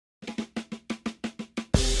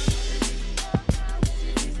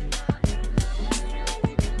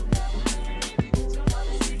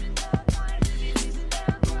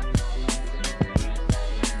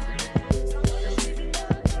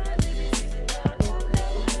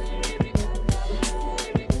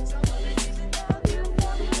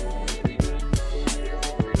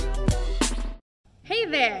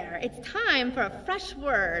for a fresh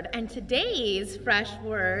word, and today's fresh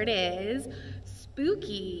word is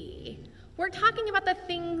spooky. We're talking about the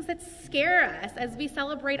things that scare us as we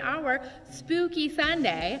celebrate our Spooky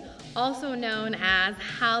Sunday, also known as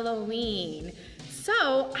Halloween.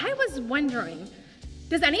 So I was wondering,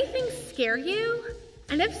 does anything scare you?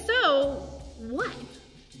 And if so, what?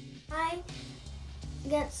 I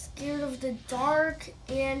get scared of the dark,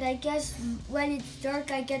 and I guess when it's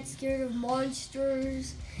dark I get scared of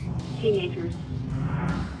monsters. Teenagers.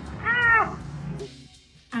 Ah!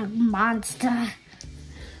 A monster.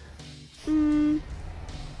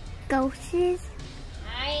 Ghosts.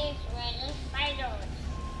 I'm afraid of spiders.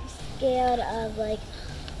 Scared of like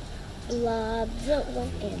blobs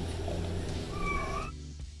and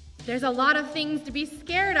There's a lot of things to be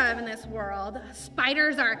scared of in this world.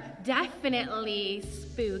 Spiders are definitely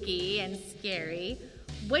spooky and scary.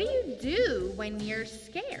 What do you do when you're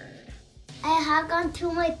scared? I hug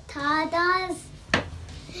onto my toddlers,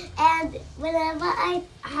 and whenever I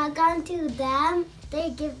hug onto them, they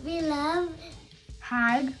give me love.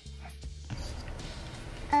 Hug.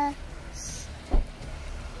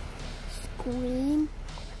 Scream.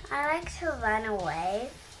 I like to run away.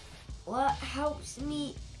 What helps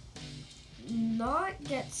me not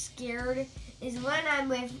get scared is when I'm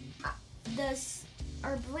with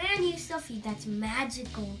our brand new stuffy that's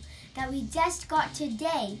magical that we just got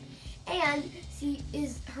today, and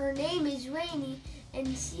her name is Rainy,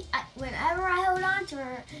 and whenever I hold on to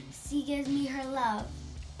her, she gives me her love.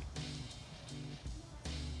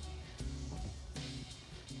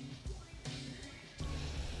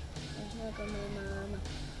 I hug my mom,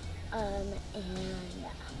 and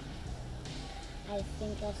I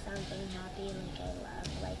think of something happy like I love,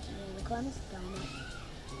 like unicorns, donuts,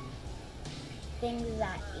 things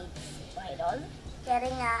that eat spiders.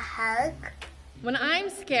 Getting a hug. When I'm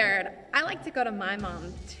scared, I like to go to my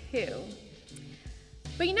mom too.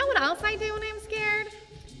 But you know what else I do when I'm scared?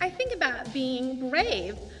 I think about being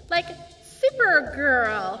brave, like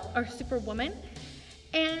Supergirl or Superwoman.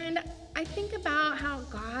 And I think about how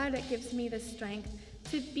God gives me the strength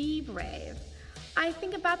to be brave. I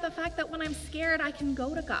think about the fact that when I'm scared, I can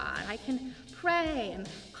go to God. I can pray and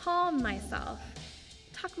calm myself,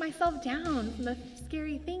 talk myself down from the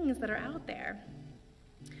scary things that are out there.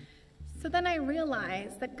 So then I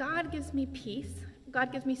realize that God gives me peace,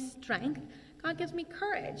 God gives me strength, God gives me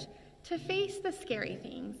courage to face the scary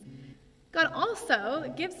things. God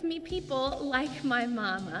also gives me people like my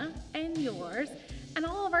mama and yours and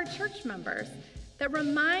all of our church members that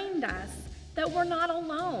remind us that we're not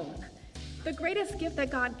alone. The greatest gift that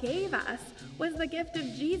God gave us was the gift of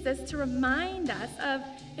Jesus to remind us of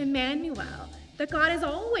Emmanuel, that God is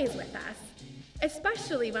always with us,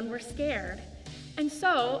 especially when we're scared. And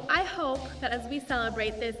so I hope that as we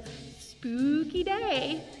celebrate this spooky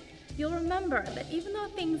day, you'll remember that even though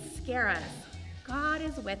things scare us, God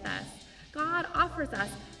is with us. God offers us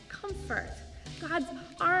comfort. God's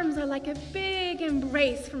arms are like a big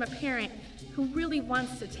embrace from a parent who really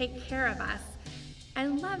wants to take care of us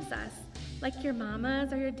and loves us, like your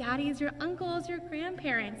mamas or your daddies, your uncles, your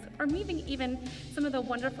grandparents, or maybe even some of the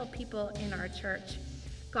wonderful people in our church.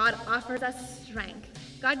 God offers us strength.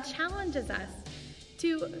 God challenges us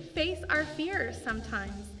to face our fears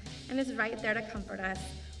sometimes and is right there to comfort us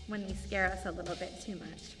when they scare us a little bit too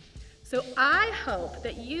much. So I hope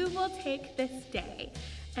that you will take this day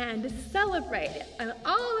and celebrate it and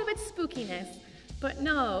all of its spookiness, but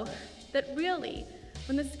know that really,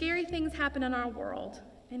 when the scary things happen in our world,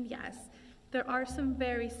 and yes, there are some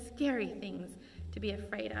very scary things to be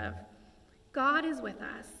afraid of, God is with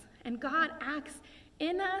us, and God acts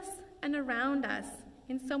in us and around us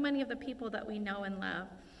in so many of the people that we know and love.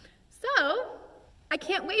 So, I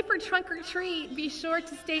can't wait for Trunk or Treat. Be sure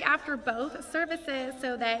to stay after both services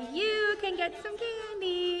so that you can get some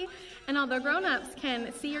candy and all the grown-ups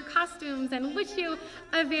can see your costumes and wish you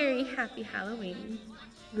a very happy Halloween.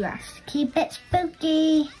 Yes, keep it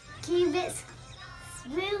spooky. Keep it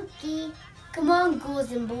spooky. Come on,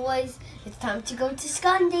 girls and boys. It's time to go to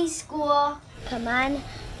Sunday school. Come on,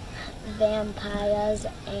 vampires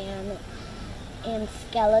and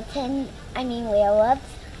werewolves.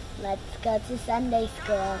 Let's go to Sunday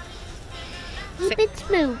school. Keep it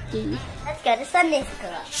spooky. Let's go to Sunday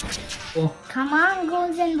school. Come on,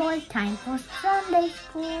 girls and boys. Time for Sunday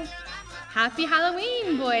school. Happy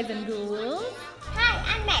Halloween, boys and ghouls. Hi,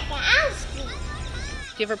 I'm Becca. Do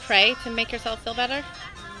you ever pray to make yourself feel better?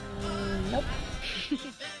 Nope.